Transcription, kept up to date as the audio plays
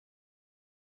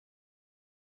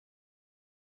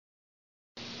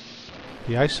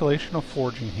The isolation of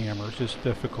forging hammers is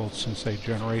difficult since they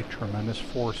generate tremendous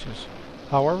forces.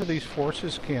 However, these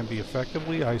forces can be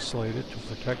effectively isolated to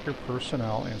protect your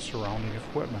personnel and surrounding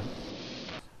equipment.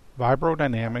 Vibro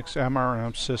Dynamics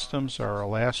MRM systems are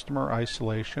elastomer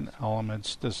isolation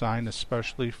elements designed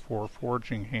especially for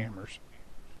forging hammers.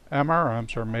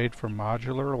 MRMs are made from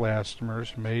modular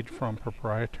elastomers made from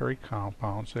proprietary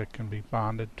compounds that can be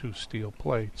bonded to steel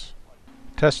plates.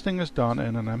 Testing is done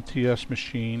in an MTS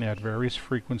machine at various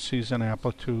frequencies and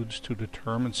amplitudes to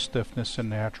determine stiffness and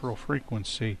natural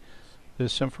frequency.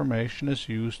 This information is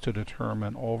used to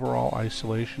determine overall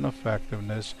isolation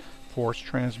effectiveness, force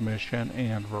transmission,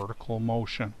 and vertical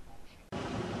motion.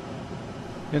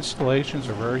 Installations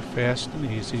are very fast and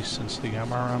easy since the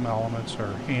MRM elements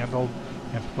are handled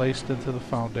and placed into the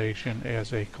foundation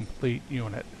as a complete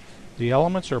unit. The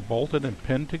elements are bolted and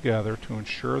pinned together to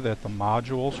ensure that the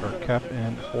modules are kept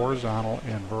in horizontal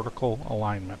and vertical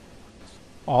alignment.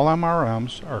 All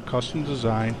MRMs are custom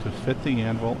designed to fit the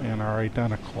anvil and are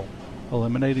identical,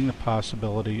 eliminating the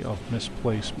possibility of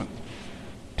misplacement.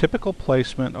 Typical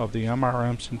placement of the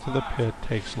MRMs into the pit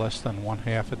takes less than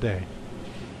 1/2 a day.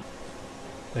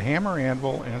 The hammer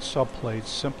anvil and subplates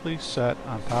simply set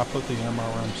on top of the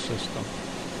MRM system.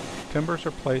 Timbers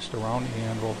are placed around the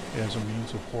anvil as a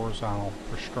means of horizontal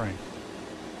restraint.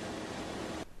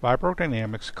 Vibro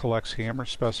Dynamics collects hammer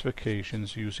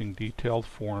specifications using detailed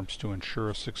forms to ensure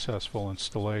a successful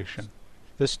installation.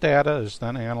 This data is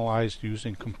then analyzed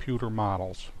using computer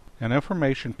models. An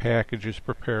information package is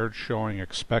prepared showing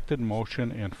expected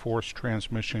motion and force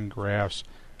transmission graphs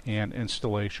and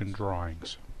installation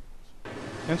drawings.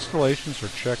 Installations are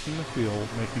checked in the field,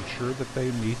 making sure that they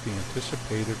meet the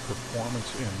anticipated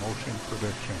performance and motion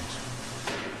predictions.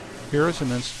 Here is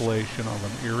an installation of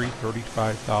an Erie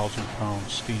 35,000-pound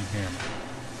steam hammer.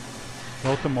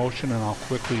 Note the motion and how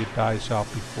quickly it dies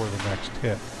out before the next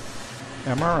hit.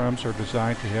 MRMs are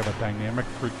designed to have a dynamic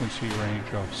frequency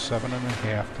range of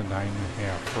 7.5 to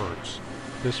 9.5 Hz.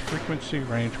 This frequency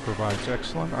range provides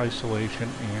excellent isolation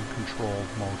and controlled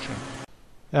motion.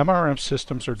 MRM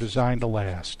systems are designed to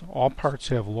last. All parts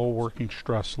have low working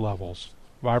stress levels.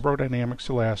 Vibro Dynamics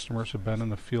elastomers have been in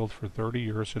the field for 30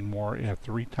 years and more at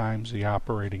 3 times the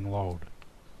operating load.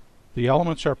 The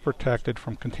elements are protected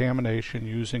from contamination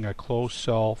using a closed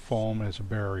cell foam as a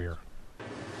barrier.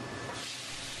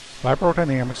 Vibro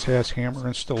Dynamics has hammer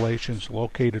installations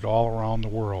located all around the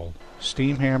world.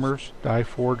 Steam hammers, die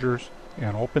forgers,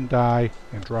 and open die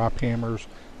and drop hammers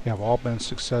have all been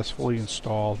successfully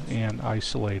installed and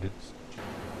isolated.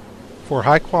 For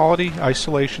high-quality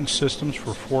isolation systems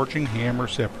for forging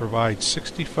hammers that provide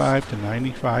 65 to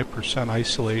 95%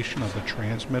 isolation of the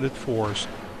transmitted force,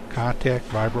 contact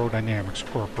Vibro Dynamics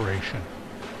Corporation.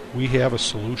 We have a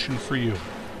solution for you.